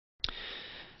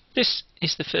This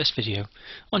is the first video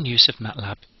on use of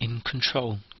MATLAB in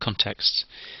control contexts.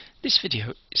 This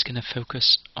video is going to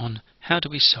focus on how do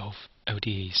we solve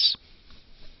ODEs.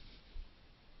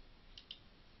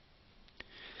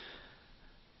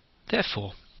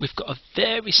 Therefore, we've got a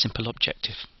very simple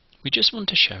objective. We just want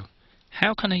to show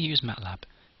how can I use MATLAB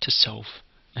to solve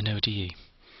an ODE.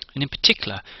 And in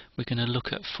particular, we're going to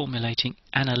look at formulating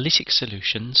analytic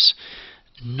solutions,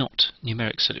 not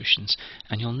numeric solutions.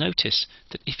 And you'll notice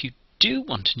that if you do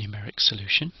want a numeric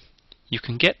solution, you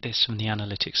can get this from the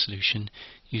analytic solution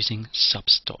using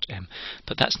subs.m.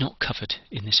 But that's not covered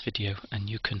in this video, and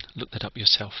you can look that up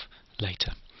yourself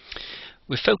later.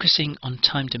 We're focusing on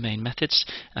time domain methods,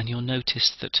 and you'll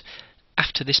notice that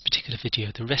after this particular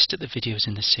video, the rest of the videos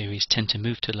in the series tend to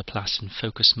move to Laplace and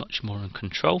focus much more on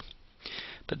control.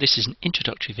 But this is an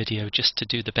introductory video just to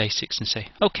do the basics and say,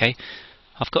 okay,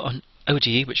 I've got an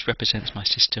ODE which represents my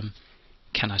system,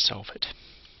 can I solve it?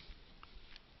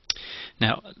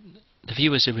 Now, the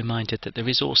viewers are reminded that there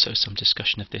is also some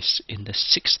discussion of this in the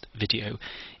 6th video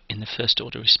in the first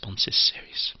order responses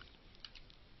series.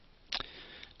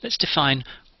 Let's define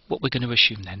what we're going to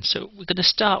assume then. So we're going to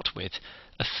start with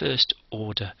a first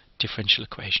order differential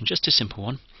equation, just a simple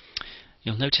one.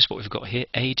 You'll notice what we've got here,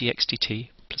 a dx dt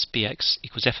plus bx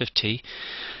equals f of t,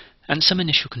 and some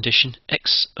initial condition,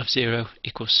 x of 0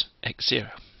 equals x0.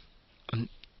 And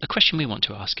the question we want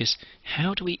to ask is,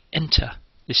 how do we enter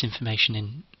this information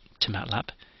into MATLAB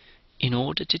in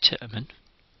order to determine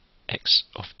x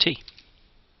of t?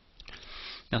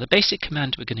 Now the basic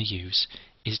command we're going to use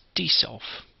is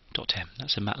dsolve.m.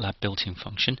 That's a MATLAB built-in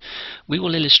function. We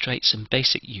will illustrate some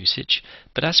basic usage,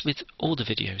 but as with all the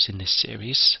videos in this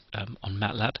series on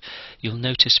MATLAB, you'll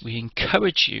notice we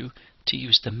encourage you to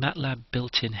use the MATLAB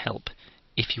built-in help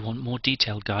if you want more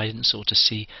detailed guidance or to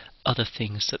see other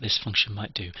things that this function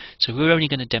might do. So we're only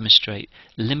going to demonstrate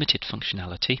limited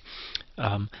functionality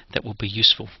that will be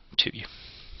useful to you.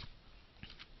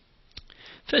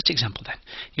 First example then,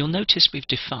 you'll notice we've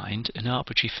defined an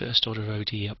arbitrary first order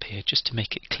ODE up here just to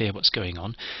make it clear what's going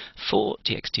on. 4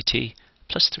 dx dt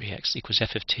plus 3x equals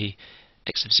f of t,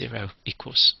 x of 0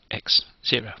 equals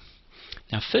x0.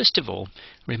 Now first of all,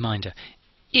 reminder,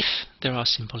 if there are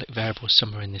symbolic variables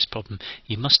somewhere in this problem,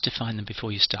 you must define them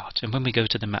before you start. And when we go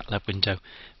to the MATLAB window,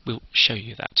 we'll show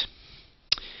you that.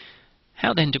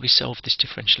 How then do we solve this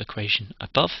differential equation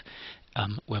above?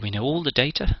 Where we know all the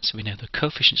data, so we know the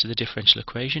coefficients of the differential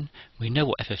equation, we know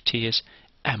what f of t is,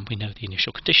 and we know the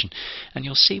initial condition. And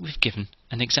you'll see we've given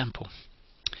an example.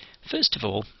 First of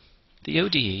all, the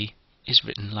ODE is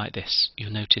written like this.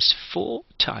 You'll notice 4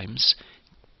 times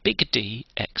big D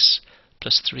x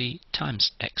plus 3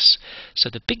 times x. So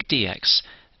the big dx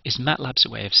is MATLAB's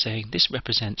way of saying this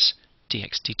represents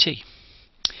dx dt.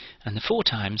 And the 4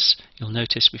 times, you'll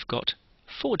notice we've got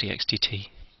 4 dx dt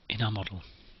in our model.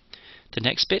 The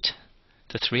next bit,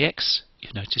 the 3x,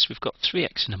 you'll notice we've got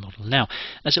 3x in a model. Now,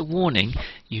 as a warning,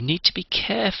 you need to be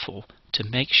careful to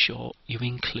make sure you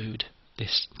include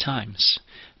this times.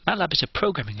 MATLAB is a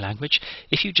programming language.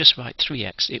 If you just write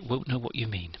 3x, it won't know what you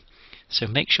mean. So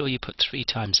make sure you put 3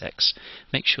 times x,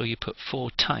 make sure you put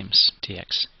 4 times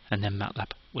dx, and then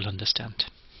MATLAB will understand.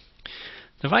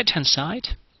 The right-hand side,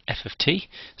 f of t,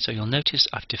 so you'll notice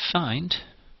I've defined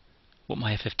what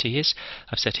my f of t is.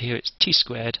 I've said here it's t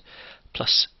squared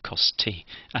plus cos t,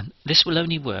 and this will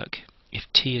only work if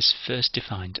t is first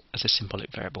defined as a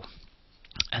symbolic variable.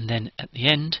 And then at the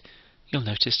end, you'll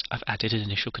notice I've added an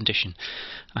initial condition.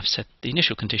 I've said the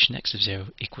initial condition x of 0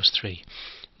 equals 3.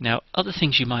 Now, other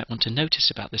things you might want to notice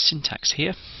about the syntax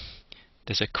here,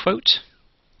 there's a quote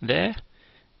there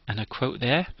and a quote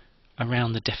there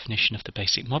around the definition of the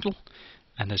basic model,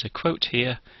 and there's a quote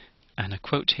here and a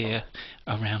quote here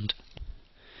around.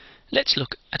 Let's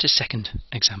look at a second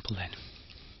example then.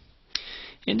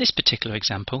 In this particular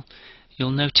example,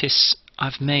 you'll notice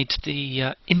I've made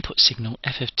the input signal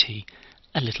f of t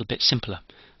a little bit simpler.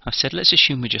 I've said let's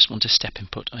assume we just want a step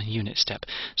input, a unit step.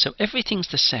 So everything's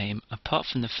the same apart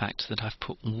from the fact that I've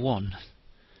put 1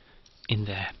 in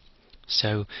there.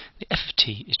 So the f of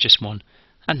t is just 1,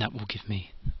 and that will give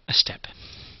me a step.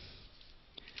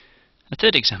 A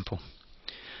third example.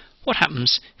 What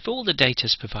happens if all the data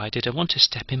is provided, I want a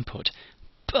step input,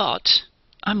 but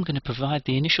I'm going to provide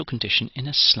the initial condition in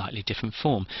a slightly different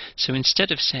form. So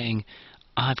instead of saying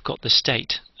I've got the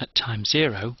state at time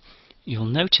 0, you'll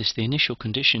notice the initial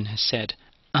condition has said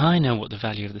I know what the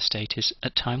value of the state is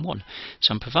at time 1.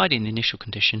 So I'm providing the initial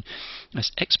condition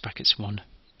as x brackets 1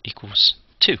 equals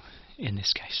 2 in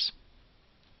this case.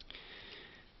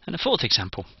 And a fourth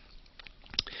example.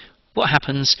 What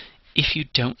happens if you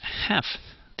don't have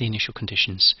the initial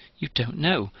conditions. You don't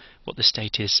know what the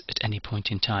state is at any point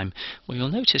in time. Well, you'll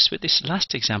notice with this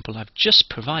last example I've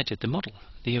just provided the model,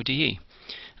 the ODE,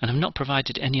 and I've not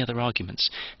provided any other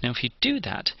arguments. Now if you do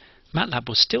that, MATLAB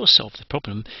will still solve the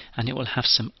problem, and it will have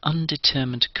some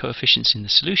undetermined coefficients in the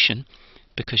solution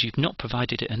because you've not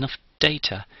provided it enough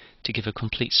data to give a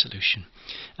complete solution.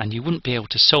 And you wouldn't be able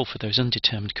to solve for those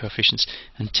undetermined coefficients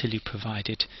until you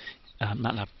provided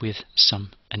MATLAB with some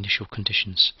initial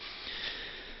conditions.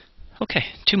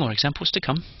 Okay, 2 more examples to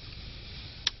come.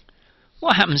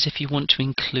 What happens if you want to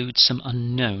include some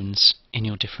unknowns in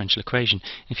your differential equation?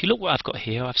 If you look what I've got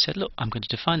here, I've said, look, I'm going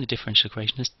to define the differential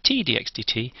equation as t dx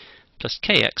dt plus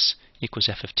kx equals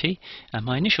f of t, and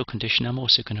my initial condition I'm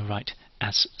also going to write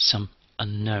as some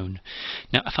unknown.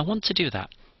 Now, if I want to do that,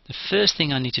 the first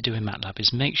thing I need to do in MATLAB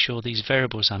is make sure these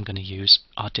variables I'm going to use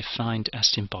are defined as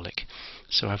symbolic.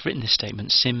 So I've written this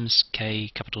statement, sims k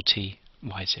capital T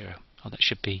y0. Oh, that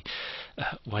should be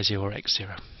y0 or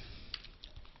x0.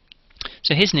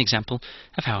 So here's an example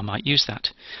of how I might use that.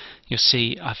 You'll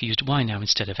see I've used y now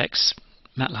instead of x.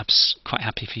 MATLAB's quite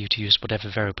happy for you to use whatever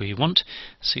variable you want.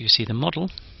 So you see the model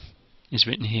is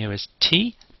written here as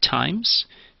t times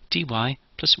dy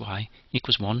plus y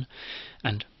equals 1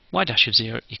 and y dash of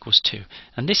 0 equals 2.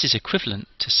 And this is equivalent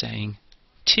to saying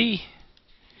t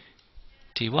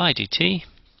dy dt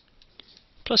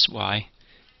plus y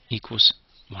equals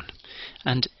 1.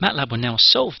 And MATLAB will now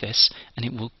solve this, and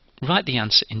it will write the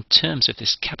answer in terms of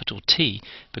this capital T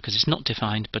because it's not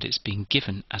defined but it's being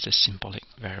given as a symbolic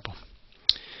variable.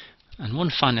 And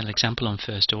one final example on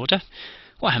first order.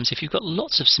 What happens if you've got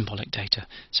lots of symbolic data?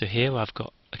 So here I've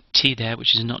got a t there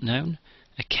which is not known,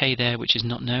 a k there which is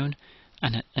not known,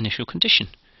 and an initial condition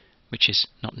which is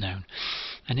not known.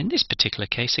 And in this particular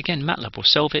case, again, MATLAB will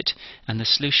solve it, and the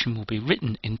solution will be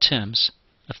written in terms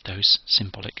of those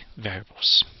symbolic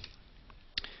variables.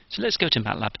 So let's go to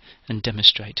MATLAB and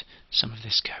demonstrate some of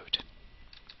this code.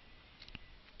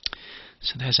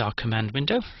 So there's our command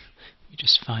window. We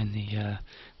just find the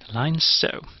lines.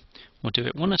 So we'll do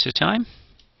it one at a time.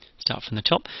 Start from the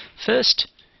top. First,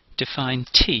 define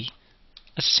t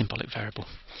as a symbolic variable,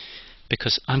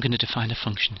 because I'm going to define a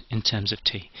function in terms of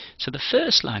t. So the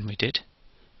first line we did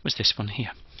was this one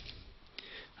here.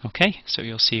 Okay, so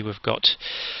you'll see we've got,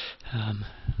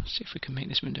 let's see if we can make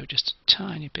this window just a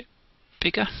tiny bit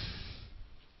bigger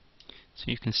so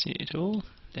you can see it all.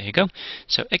 There you go.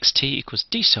 So xt equals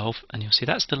dsolve, and you'll see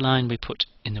that's the line we put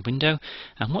in the window.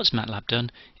 And what's MATLAB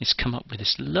done is come up with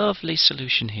this lovely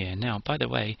solution here. Now, by the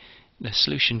way, the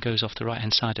solution goes off the right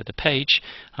hand side of the page.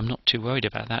 I'm not too worried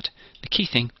about that. The key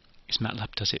thing is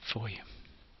MATLAB does it for you.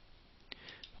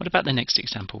 What about the next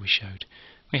example we showed?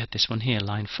 We had this one here,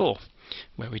 line 4,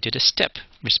 where we did a step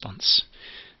response.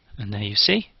 And there you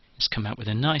see, it's come out with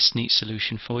a nice neat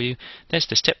solution for you. There's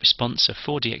the step response of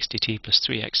 4 dx dt plus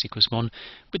 3x equals 1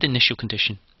 with the initial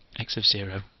condition x of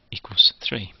 0 equals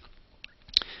 3.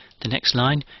 The next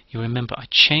line, you remember I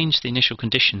changed the initial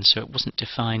condition so it wasn't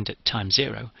defined at time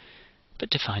 0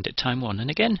 but defined at time 1, and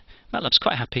again MATLAB's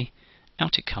quite happy,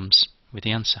 out it comes with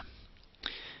the answer.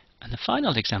 And the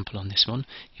final example on this one,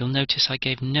 you'll notice I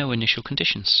gave no initial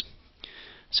conditions.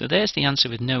 So there's the answer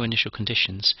with no initial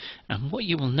conditions, and what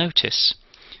you will notice,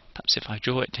 perhaps if I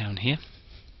draw it down here,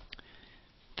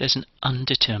 there's an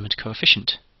undetermined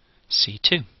coefficient,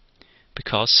 C2,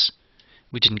 because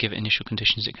we didn't give it initial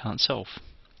conditions it can't solve.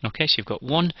 Okay, so you've got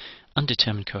one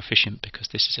undetermined coefficient because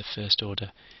this is a first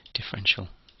order differential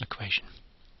equation.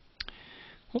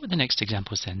 What were the next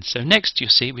examples then? So next you'll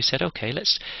see we said, okay,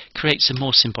 let's create some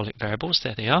more symbolic variables.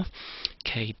 There they are,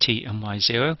 k, t and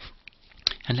y0.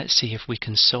 And let's see if we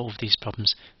can solve these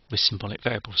problems with symbolic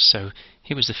variables. So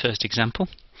here was the first example.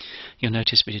 You'll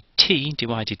notice we did t dy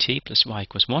dt plus y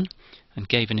equals 1 and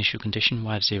gave initial condition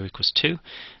y of 0 equals 2.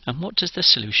 And what does the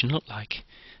solution look like?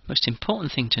 Most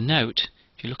important thing to note,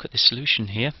 if you look at the solution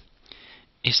here,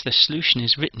 is the solution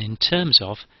is written in terms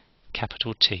of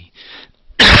capital T.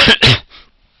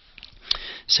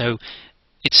 So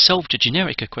it's solved a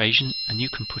generic equation and you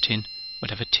can put in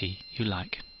whatever t you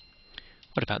like.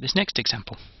 What about this next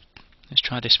example? Let's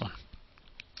try this one.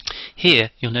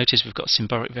 Here you'll notice we've got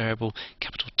symbolic variable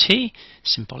capital T,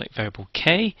 symbolic variable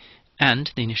k,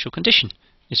 and the initial condition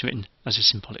is written as a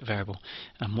symbolic variable.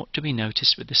 And what do we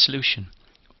notice with the solution?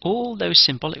 All those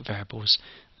symbolic variables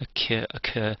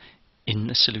occur in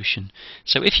the solution.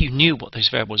 So if you knew what those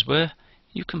variables were,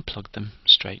 you can plug them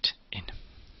straight in.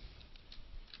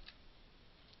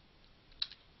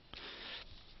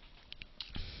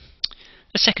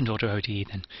 A second order ODE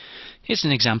then. Here's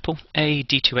an example, a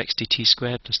d2x dt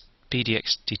squared plus b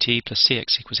dx dt plus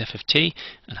cx equals f of t,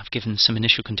 and I've given some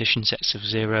initial conditions: x of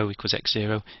 0 equals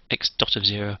x0, x dot of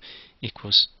 0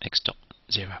 equals x dot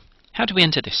 0. How do we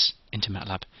enter this into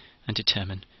MATLAB and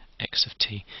determine x of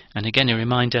t? And again, a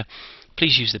reminder,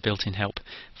 please use the built-in help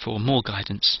for more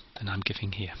guidance than I'm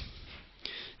giving here.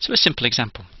 So a simple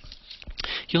example.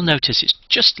 You'll notice it's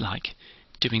just like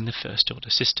doing the first order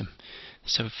system.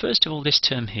 So first of all, this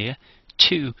term here,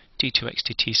 2 d2x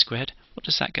dt squared, what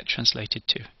does that get translated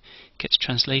to? It gets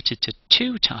translated to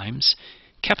 2 times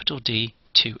capital D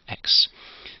 2x.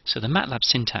 So the MATLAB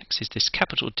syntax is this: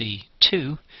 capital D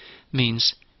 2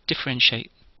 means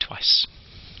differentiate twice.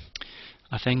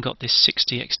 I've then got this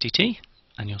 6dx dt,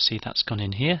 and you'll see that's gone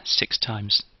in here, 6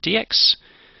 times dx,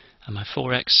 and my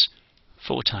 4x,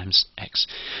 4 times x.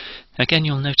 Again,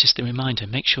 you'll notice the reminder: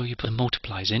 make sure you put the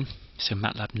multiplies in so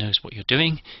MATLAB knows what you're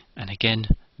doing, and again,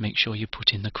 make sure you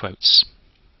put in the quotes.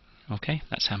 Okay,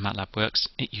 that's how MATLAB works.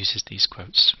 It uses these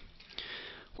quotes.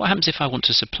 What happens if I want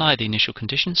to supply the initial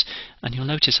conditions? And you'll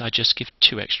notice I just give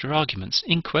 2 extra arguments.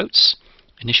 In quotes,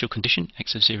 initial condition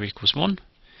x of 0 equals 1.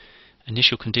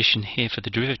 Initial condition here for the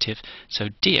derivative, so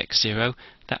dx0,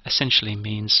 that essentially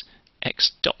means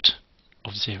x dot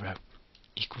of 0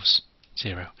 equals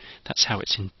 0. That's how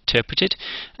it's interpreted.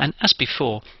 And as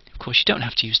before, of course, you don't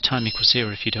have to use time equals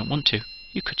 0 if you don't want to.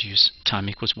 You could use time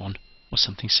equals 1 or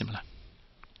something similar.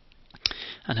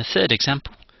 And a third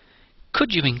example,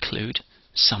 could you include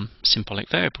some symbolic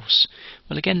variables?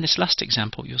 Well, again, this last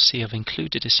example, you'll see I've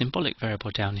included a symbolic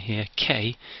variable down here,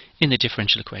 k, in the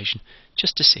differential equation,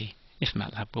 just to see if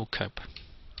MATLAB will cope.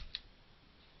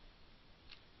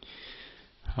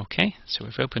 Okay, so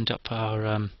we've opened up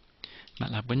our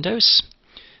MATLAB windows.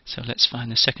 So let's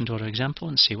find the second order example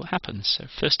and see what happens. So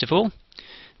first of all,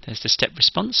 there's the step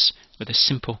response with a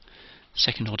simple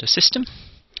second order system.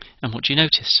 And what do you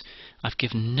notice? I've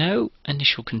given no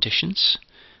initial conditions,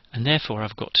 and therefore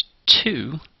I've got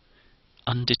 2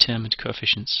 undetermined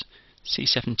coefficients,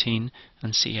 C17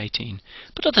 and C18.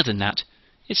 But other than that,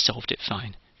 it solved it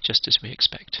fine, just as we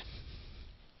expect.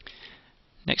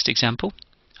 Next example,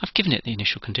 I've given it the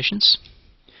initial conditions,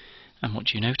 and what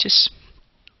do you notice?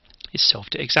 It's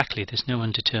solved it exactly. There's no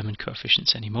undetermined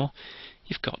coefficients anymore.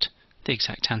 You've got the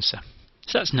exact answer.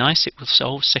 So that's nice. It will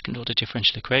solve second order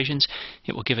differential equations.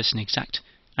 It will give us an exact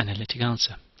analytic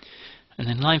answer. And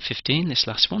then line 15, this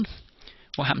last one,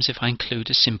 what happens if I include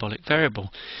a symbolic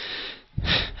variable?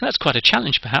 That's quite a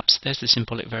challenge perhaps. There's the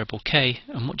symbolic variable k,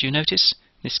 and what do you notice?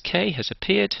 This k has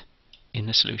appeared in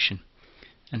the solution.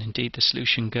 And indeed the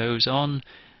solution goes on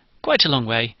quite a long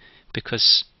way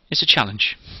because it's a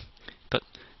challenge. But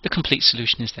the complete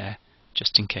solution is there,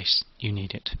 just in case you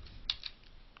need it.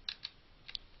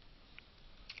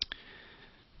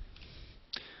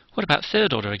 What about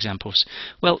third order examples?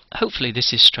 Well, hopefully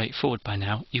this is straightforward by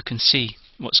now. You can see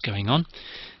what's going on.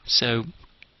 So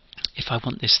if I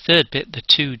want this third bit, the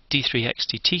 2 d3x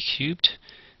dt cubed,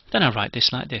 then I write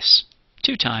this like this: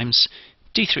 2 times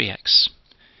d3x.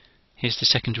 Here's the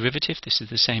second derivative. This is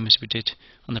the same as we did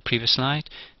on the previous slide.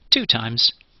 2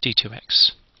 times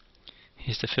d2x.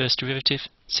 Here's the first derivative,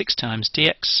 6 times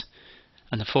dx,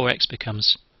 and the 4x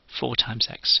becomes 4 times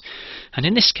x. And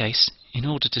in this case, in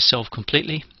order to solve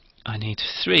completely, I need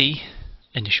 3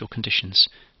 initial conditions.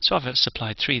 So I've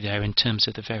supplied 3 there in terms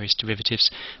of the various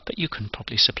derivatives, but you can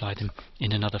probably supply them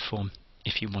in another form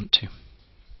if you want to.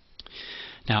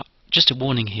 Now, just a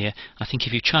warning here, I think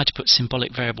if you try to put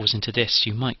symbolic variables into this,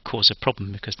 you might cause a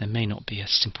problem because there may not be a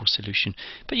simple solution,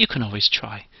 but you can always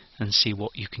try and see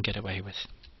what you can get away with.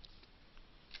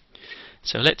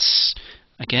 So let's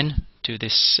again do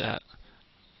this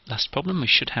last problem. We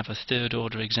should have a third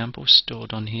order example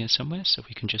stored on here somewhere, so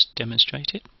we can just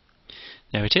demonstrate it.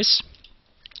 There it is.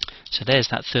 So there's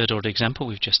that third order example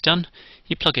we've just done.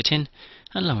 You plug it in,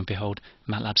 and lo and behold,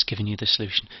 MATLAB's given you the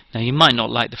solution. Now you might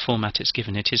not like the format it's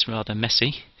given. It is rather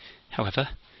messy. However,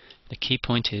 the key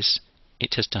point is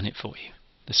it has done it for you.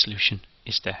 The solution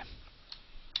is there.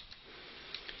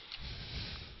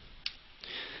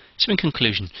 So in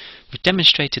conclusion, we've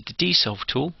demonstrated the dsolve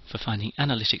tool for finding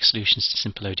analytic solutions to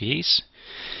simple ODEs.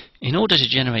 In order to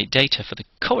generate data for the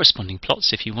corresponding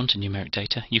plots, if you want a numeric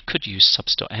data, you could use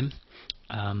subs.m,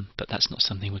 but that's not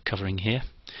something we're covering here.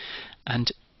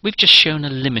 And we've just shown a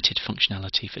limited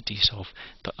functionality for dsolve,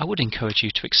 but I would encourage you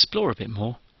to explore a bit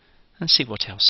more and see what else